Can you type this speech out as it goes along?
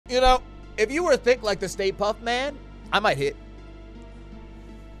You know, if you were thick like the Stay Puft Man, I might hit.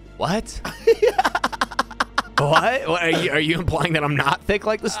 What? What? Are you implying that I'm not thick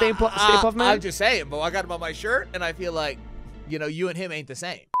like the Stay Puft Man? I'm just saying, but I got him on my shirt, and I feel like, you know, you and him ain't the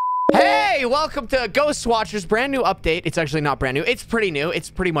same. Hey, welcome to Ghost Watchers. Brand new update. It's actually not brand new. It's pretty new. It's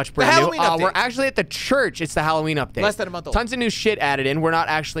pretty much brand new. We're actually at the church. It's the Halloween update. Less than a month old. Tons of new shit added in. We're not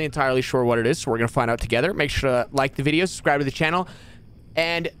actually entirely sure what it is, so we're going to find out together. Make sure to like the video, subscribe to the channel,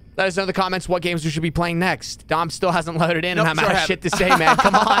 and let us know in the comments what games we should be playing next. Dom still hasn't loaded in, and I'm out of shit to say, man.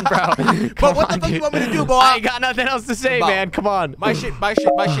 Come on, bro. But what the fuck you want me to do, boy? I ain't got nothing else to say, man. Come on. My shit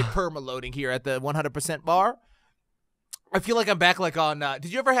perma-loading here at the 100% bar. I feel like I'm back like on,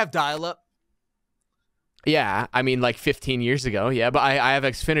 did you ever have dial-up? Yeah, I mean, like 15 years ago, yeah, but I have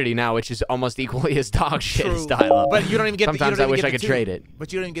Xfinity now, which is almost equally as dog shit as dial-up. But you don't even get Sometimes I wish I could trade it.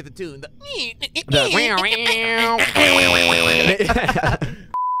 But you don't even get the tune.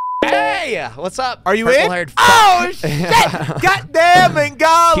 Hey, what's up? Are you in? Oh, shit! Goddamn and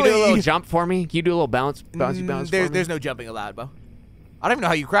golly! Can you do a little jump for me? Can you do a little bouncy bounce for me? There's no jumping allowed, bro. I don't even know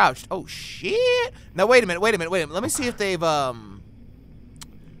how you crouched. Oh, shit. Now, wait a minute. Let me see if they've,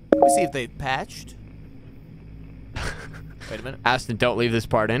 patched. Wait a minute. Aston, don't leave this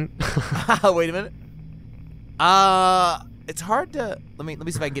part in. Wait a minute. It's hard to. Let me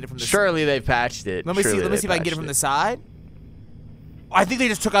see if I can get it from the. Surely they've patched it. Let me see if I can get it from the side. I think they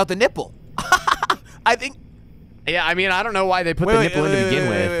just took out the nipple. I think. Yeah, I mean, I don't know why they put the nipple in to begin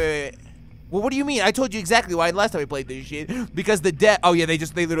with. Well, what do you mean? I told you exactly why last time we played this shit. Because the oh yeah, they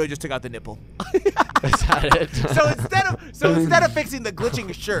literally just took out the nipple. Is that it? so instead of fixing the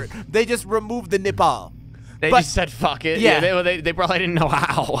glitching shirt, they just removed the nipple. They just said, fuck it. Yeah. They probably didn't know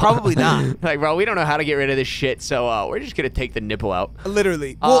how. Probably not. Like, bro, we don't know how to get rid of this shit, so we're just going to take the nipple out.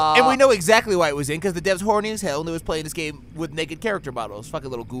 Literally. Well, and we know exactly why it was in, because the devs horny as hell, and they was playing this game with naked character models. Fucking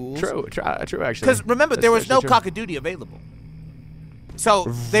little ghouls. True, actually. Because remember, there was no Call of Duty available. So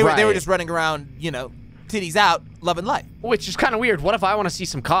they were just running around, you know, titties out, loving life. Which is kind of weird. What if I want to see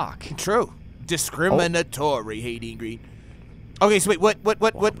some cock? True. Discriminatory, Hayden Green. Okay, so wait, what?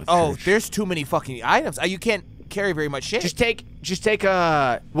 Oh, there's too many fucking items. You can't carry very much shit. Just take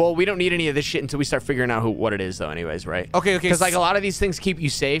well, we don't need any of this shit until we start figuring out what it is, though, anyways, right? Okay. Because, like, a lot of these things keep you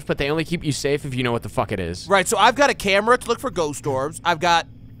safe, but they only keep you safe if you know what the fuck it is. Right, so I've got a camera to look for ghost orbs. I've got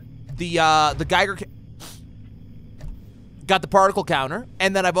the Geiger... Got the particle counter,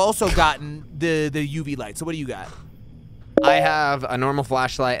 and then I've also gotten the UV light. So what do you got? I have a normal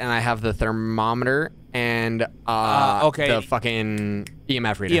flashlight, and I have the thermometer, and the fucking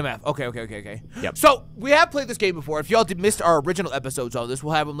EMF reader. EMF. Okay. Yep. So we have played this game before. If y'all missed our original episodes on this,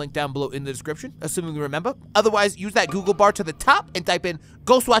 we'll have them linked down below in the description, assuming you remember. Otherwise, use that Google bar to the top and type in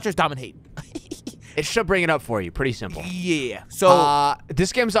Ghost Watchers Dom and Hayden. It should bring it up for you. Pretty simple. Yeah. So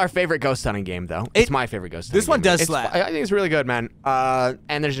this game's our favorite ghost hunting game, though. It's my favorite ghost hunting This one game. does slap. I think it's really good, man.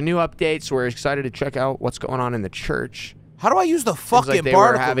 And there's a new update, so we're excited to check out what's going on in the church. How do I use the fucking like they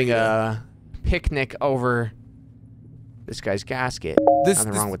particle were having reader? a picnic over this guy's casket.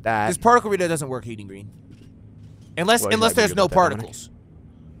 Nothing wrong with that. This particle reader doesn't work, Hayden Green. Unless there's no particles.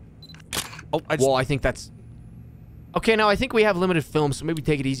 I think that's... Okay, no, I think we have limited film, so maybe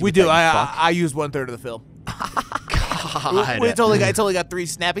take it easy. We do. I used 1/3 of the film. God. It's only got 3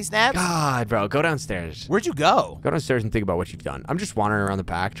 snappy snaps. God, bro, go downstairs. Where'd you go? Go downstairs and think about what you've done. I'm just wandering around the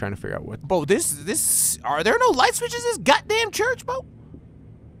back trying to figure out what. Bro, are there no light switches in this goddamn church, bro?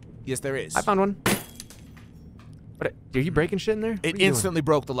 Yes, there is. I found one. What? Are you breaking shit in there? It instantly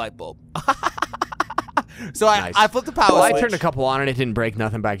broke the light bulb. So I flipped the power switch. I turned a couple on and it didn't break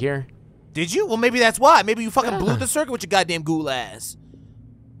nothing back here. Did you? Well, maybe that's why. Maybe you fucking blew the circuit with your goddamn ghoul ass.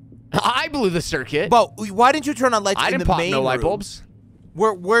 I blew the circuit. But why didn't you turn on lights in the main room? I didn't pop no light bulbs.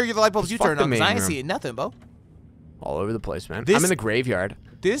 Where are the light bulbs you turned on? Because I ain't seeing nothing, bro. All over the place, man. I'm in the graveyard.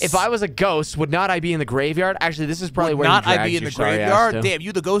 This? If I was a ghost, would not I be in the graveyard? Actually, this is probably where not I be in the graveyard. Damn,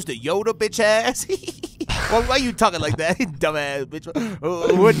 you the ghost of Yoda, bitch ass. Why are you talking like that, dumbass bitch?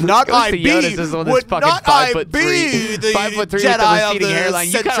 Would not I be? Would not I be the 5'3" Jedi with the receding hairline?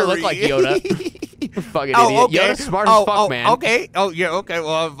 You kind of look like Yoda. Fucking idiot. Okay. Yoda's smart as fuck, man. Okay. Oh, yeah. Okay.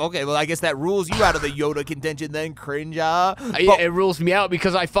 Well, I guess that rules you out of the Yoda contention then, cringe. It rules me out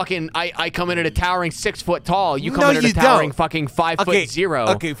because I come in at a towering 6 foot tall. You come in at a towering fucking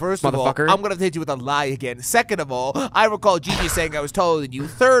 5'0". Okay, first of all, I'm gonna hit you with a lie again. Second of all, I recall Gigi saying I was taller than you.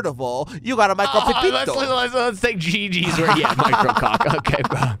 Third of all, you got a micro pipito. Let's take Gigi's where micro cock. Okay,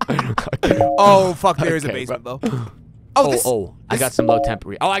 bro. Oh fuck, there is a basement though. I got some low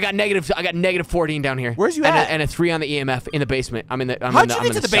temperature. Oh, I got negative 14 down here. Where's you at? And a 3 on the EMF in the basement. How'd you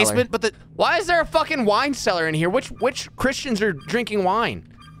get to the basement? Why is there a fucking wine cellar in here? Which Christians are drinking wine?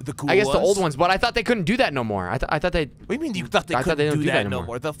 The cool I guess ones? the old ones, but I thought they couldn't do that no more. I thought they. What do you mean you thought they couldn't do that no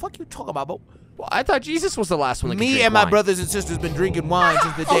more? The fuck you talking about, bro? Well, I thought Jesus was the last one that could Me drink and my wine. brothers and sisters been drinking wine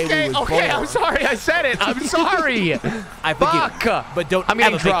since the day we was born. Okay, I'm sorry. I said it. I'm sorry. I forgive you, but don't I'm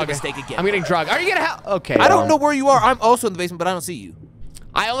getting ever make drug. the mistake again. I'm getting drug. Are you gonna help? Okay. I don't know where you are. I'm also in the basement, but I don't see you.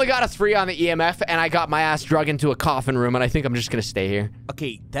 I only got a 3 on the EMF, and I got my ass drug into a coffin room, and I think I'm just gonna stay here.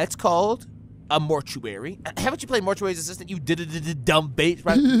 Okay, that's called a mortuary. Haven't you played Mortuary's Assistant? You did dumb bait,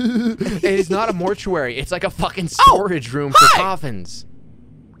 right? It is not a mortuary. It's like a fucking storage room for coffins.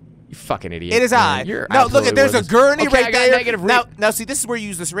 You fucking idiot. It is I. No, look at there's a gurney right there. Now see, this is where you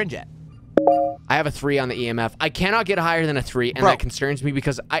use the syringe at. I have a 3 on the EMF. I cannot get higher than a 3, and that concerns me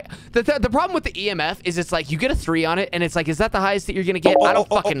because the problem with the EMF is it's like you get a 3 on it, and it's like, is that the highest that you're gonna get? I don't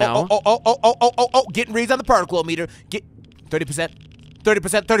fucking know. Getting reads on the particle meter. Get 30%,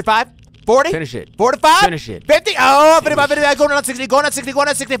 30%, 35, 40. Finish it. 45. Finish it. 50. Oh, 55, 55, going on 60, going on 60, going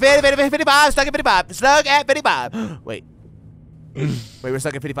on 60, 55, stuck at 55, stuck at 55. Wait. We're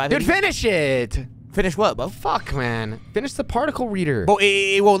stuck at 55. Dude, finish it. Finish what, Bo? Fuck, man. Finish the particle reader. Well,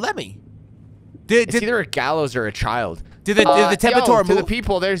 it won't let me. It's either a gallows or a child. Did the temperature move? To the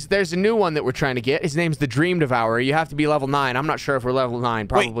people, there's a new one that we're trying to get. His name's the Dream Devourer. You have to be level 9. I'm not sure if we're level 9.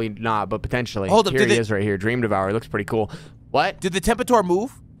 Probably not, but potentially. Hold up. Here he is right here. Dream Devourer. Looks pretty cool. What? Did the temperature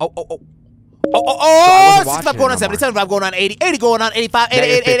move? 65 going on 70, 75 going on 80, 80 going on 85,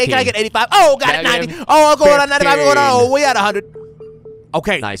 88, can I get 85? Oh, got it, 90. Oh, going on 95, going on. Oh, we at 100.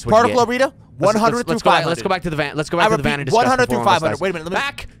 Okay, nice. Particle Rita, 100 through 500. Let's go back to the van. Let's go back to the van and discuss 100 through 500. Wait a minute.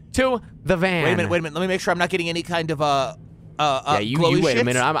 Back to the van. Wait a minute. Let me make sure I'm not getting any kind of yeah, you wait a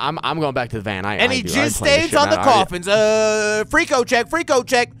minute. I'm going back to the van. Any jizz stains on the coffins? Freako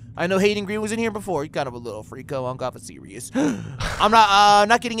check. I know Hayden Green was in here before. He's kind of a little freako on Gotham Serious. I'm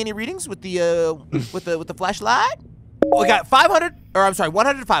not getting any readings with the with the flashlight. We got 500, or I'm sorry,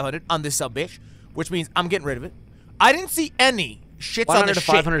 100 to 500 on this sub bitch, which means I'm getting rid of it. I didn't see any shits on the 100 to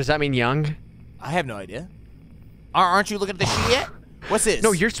 500. Does that mean young? I have no idea. Aren't you looking at the shit yet? What's this?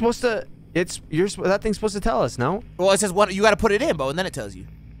 No, you're supposed to. That thing's supposed to tell us, no? Well, it says one. You got to put it in, Bo, and then it tells you.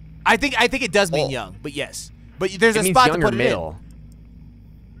 I think it does mean young, but yes. But there's a spot to put it in.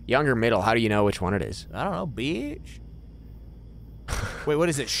 Young or middle? How do you know which one it is? I don't know, bitch. Wait, what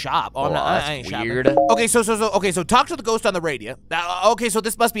is it? Shop? Oh, I ain't weird. Shopping. Okay, so talk to the ghost on the radio. Okay, so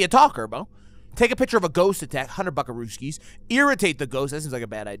this must be a talker, Bo. Take a picture of a ghost attack, 100 buckarooskies. Irritate the ghost. That seems like a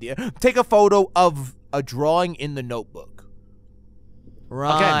bad idea. Take a photo of a drawing in the notebook.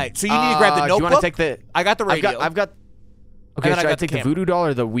 Right. Okay. So you need to grab the notebook. Do you want to take the? I got the radio. I've got. Okay, should I take the voodoo doll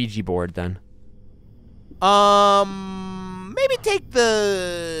or the Ouija board then? Maybe take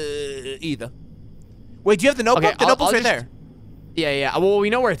the either. Wait, do you have the notebook? Okay, the notebook's right there. Yeah. Well, we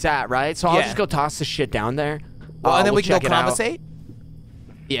know where it's at, right? So I'll just go toss the shit down there. Well, and then we can go conversate?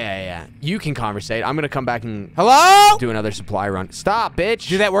 Yeah. You can conversate. I'm gonna come back and do another supply run. Stop, bitch.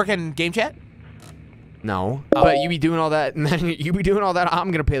 Do that work in game chat? No. But you be doing all that, and then you be doing all that.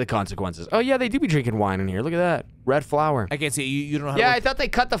 I'm gonna pay the consequences. Oh yeah, they do be drinking wine in here. Look at that red flower. I can't see it. You don't know how. Yeah, I thought they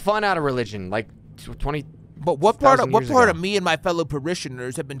cut the fun out of religion, like 20. But what part of me and my fellow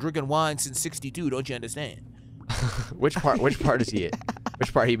parishioners have been drinking wine since '62? Don't you understand? Which part is he in?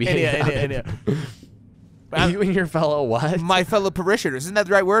 Which part he be in? Yeah. You and your fellow what? My fellow parishioners. Isn't that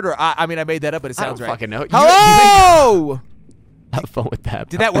the right word? Or I mean, I made that up, but it sounds right. I don't fucking know. Hello! Have fun with that.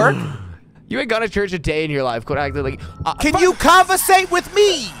 Did that work? You ain't gone to church a day in your life. Quit acting like. Can you conversate with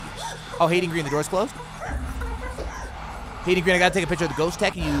me? Oh, Hayden Green, the door's closed. Hayden Green, I gotta take a picture of the ghost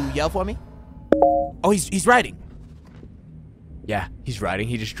tech. Can you yell for me? Oh, he's riding. Yeah, he's riding.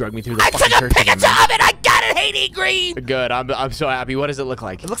 He just drug me through the fucking church. I took a picture of it. I got it, Hayden Green. Good. I'm so happy. What does it look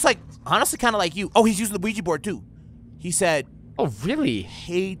like? It looks like, honestly, kind of like you. Oh, he's using the Ouija board too. He said. Oh, really?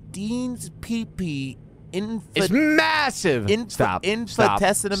 Hayden's pee-pee. It's massive.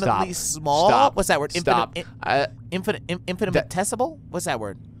 Infinitesimally small. Stop. What's that word? Stop. Infinitesimal. What's that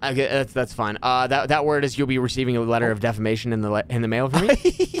word? Okay, that's fine. That word is you'll be receiving a letter of defamation in the mail for me.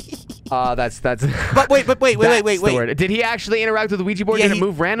 That's. But wait. Did he actually interact with the Ouija board? Did it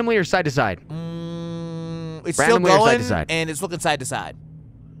move randomly or side to side? It's still going, and it's looking side to side.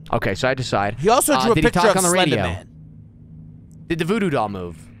 Okay, side to side. He also drew a picture of Slender Man. Did the voodoo doll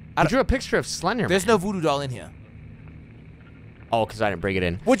move? I drew a picture of Slender Man. There's no voodoo doll in here. Oh, because I didn't bring it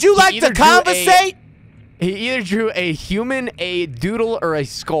in. Would you like to conversate? He either drew a human, a doodle, or a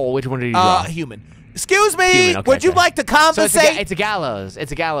skull. Which one did he draw? Human. Excuse me. Would you like to conversate? So it's a gallows.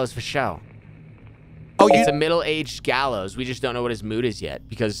 It's a gallows for show. Oh, it's a middle-aged gallows. We just don't know what his mood is yet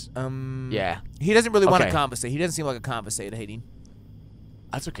because, yeah. He doesn't really want to conversate. He doesn't seem like a conversator, Hayden.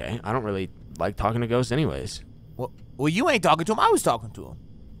 That's okay. I don't really like talking to ghosts anyways. Well, you ain't talking to him. I was talking to him.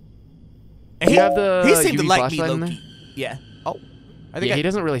 Do you have the he seemed to UV like me, flashlight in there? Loki. Yeah. Oh. Yeah, he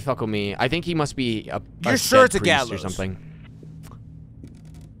doesn't really fuck with me. I think he must be a You're sure it's a priest gallows or something.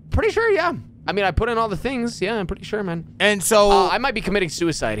 Pretty sure, yeah. I mean, I put in all the things. Yeah, I'm pretty sure, man. And so I might be committing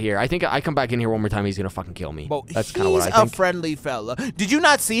suicide here. I think I come back in here one more time, he's gonna fucking kill me. Well, that's kind of what I think. He's a friendly fella. Did you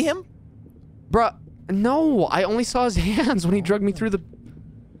not see him? Bruh, no. I only saw his hands when he dragged me through the...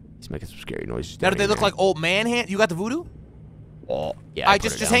 He's making some scary noises. Now, do they look like old man hands? You got the voodoo? Oh, yeah. I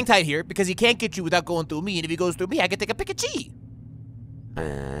just hang tight here because he can't get you without going through me. And if he goes through me, I can take a Pikachu.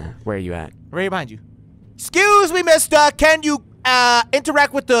 Where are you at? Right behind you. Excuse me, mister. Can you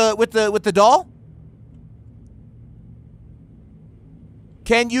interact with the doll?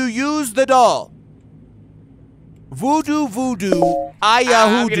 Can you use the doll? Voodoo, I'm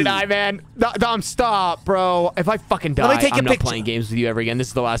hoodoo. gonna die, man. Dom, stop, bro. If I fucking die, I'm not playing games with you ever again. This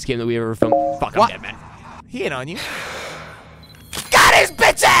is the last game that we ever filmed. Fuck, I'm dead, man. He ain't on you. Got his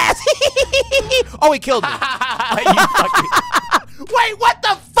bitch ass! Oh, he killed me. Wait, what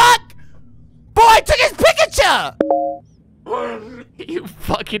the fuck? Boy, I took his Pikachu! You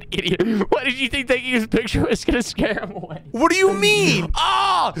fucking idiot. Why did you think taking his picture was gonna scare him away? What do you mean?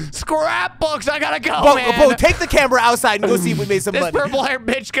 Oh, scrapbooks. I gotta go, man. Bo, take the camera outside and go see if we made some money. This purple-haired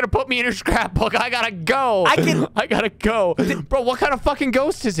bitch gonna put me in her scrapbook. I gotta go. I gotta go. Bro, what kind of fucking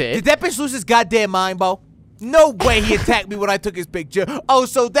ghost is it? Did that bitch lose his goddamn mind, Bo? No way he attacked me when I took his picture. Oh,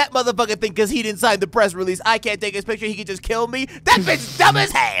 so that motherfucker think because he didn't sign the press release, I can't take his picture, he can just kill me? That bitch dumb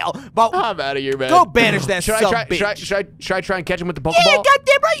as hell. Bo, I'm out of here, man. Go banish that bitch. Should I try and catch him with the Pokeball? Yeah,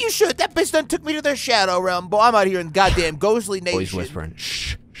 goddamn right you should. That bitch done took me to their shadow realm, Bo. I'm out here in goddamn ghostly nation. Oh, he's whispering.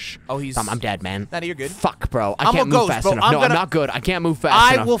 Shh. Oh, he's... I'm dead, man. Nah, you're good. Fuck, bro. I can't move fast enough. I'm not good. I can't move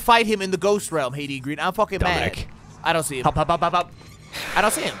fast enough. I will fight him in the ghost realm, Hayden Green. I'm fucking mad. I don't see him. Hop. I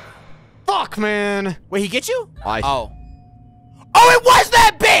don't see him. Fuck, man. Wait, he get you? Oh, it was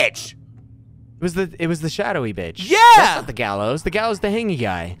that bitch! It was the shadowy bitch. Yeah! That's not the gallows. The gallows the hangy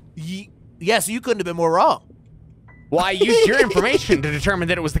guy. Yeah, so you couldn't have been more wrong. Well, I used your information to determine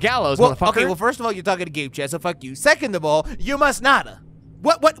that it was the gallows, motherfucker. Okay, well, first of all, you're talking to game chat, so fuck you. Second of all, you must not have.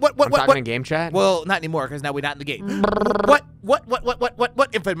 What? I'm talking in game chat? Well, not anymore, because now we're not in the game.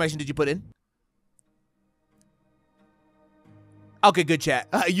 What information did you put in? Okay, good chat.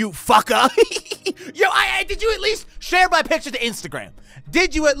 You fucker. Yo, did you at least share my picture to Instagram?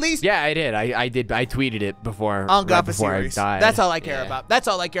 Did you at least? Yeah, I did. I did. I tweeted it before. On Series. That's all I care about. That's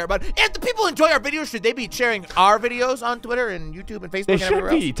all I care about. If the people enjoy our videos, should they be sharing our videos on Twitter and YouTube and Facebook and everywhere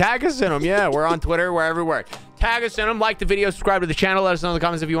else? They should be. Tag us in them. Yeah, we're on Twitter. We're everywhere. Tag us in them. Like the video. Subscribe to the channel. Let us know in the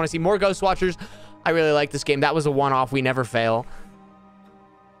comments if you want to see more Ghost Watchers. I really like this game. That was a one-off. We never fail.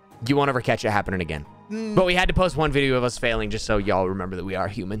 You won't ever catch it happening again. But we had to post one video of us failing just so y'all remember that we are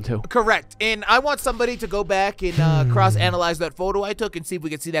human too. Correct. And I want somebody to go back and cross-analyze that photo I took and see if we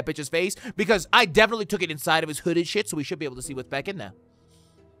can see that bitch's face. Because I definitely took it inside of his hooded shit, so we should be able to see what's back in there.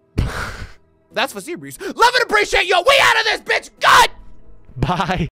 That's for serious. Love and appreciate y'all. We out of this, bitch. God! Bye.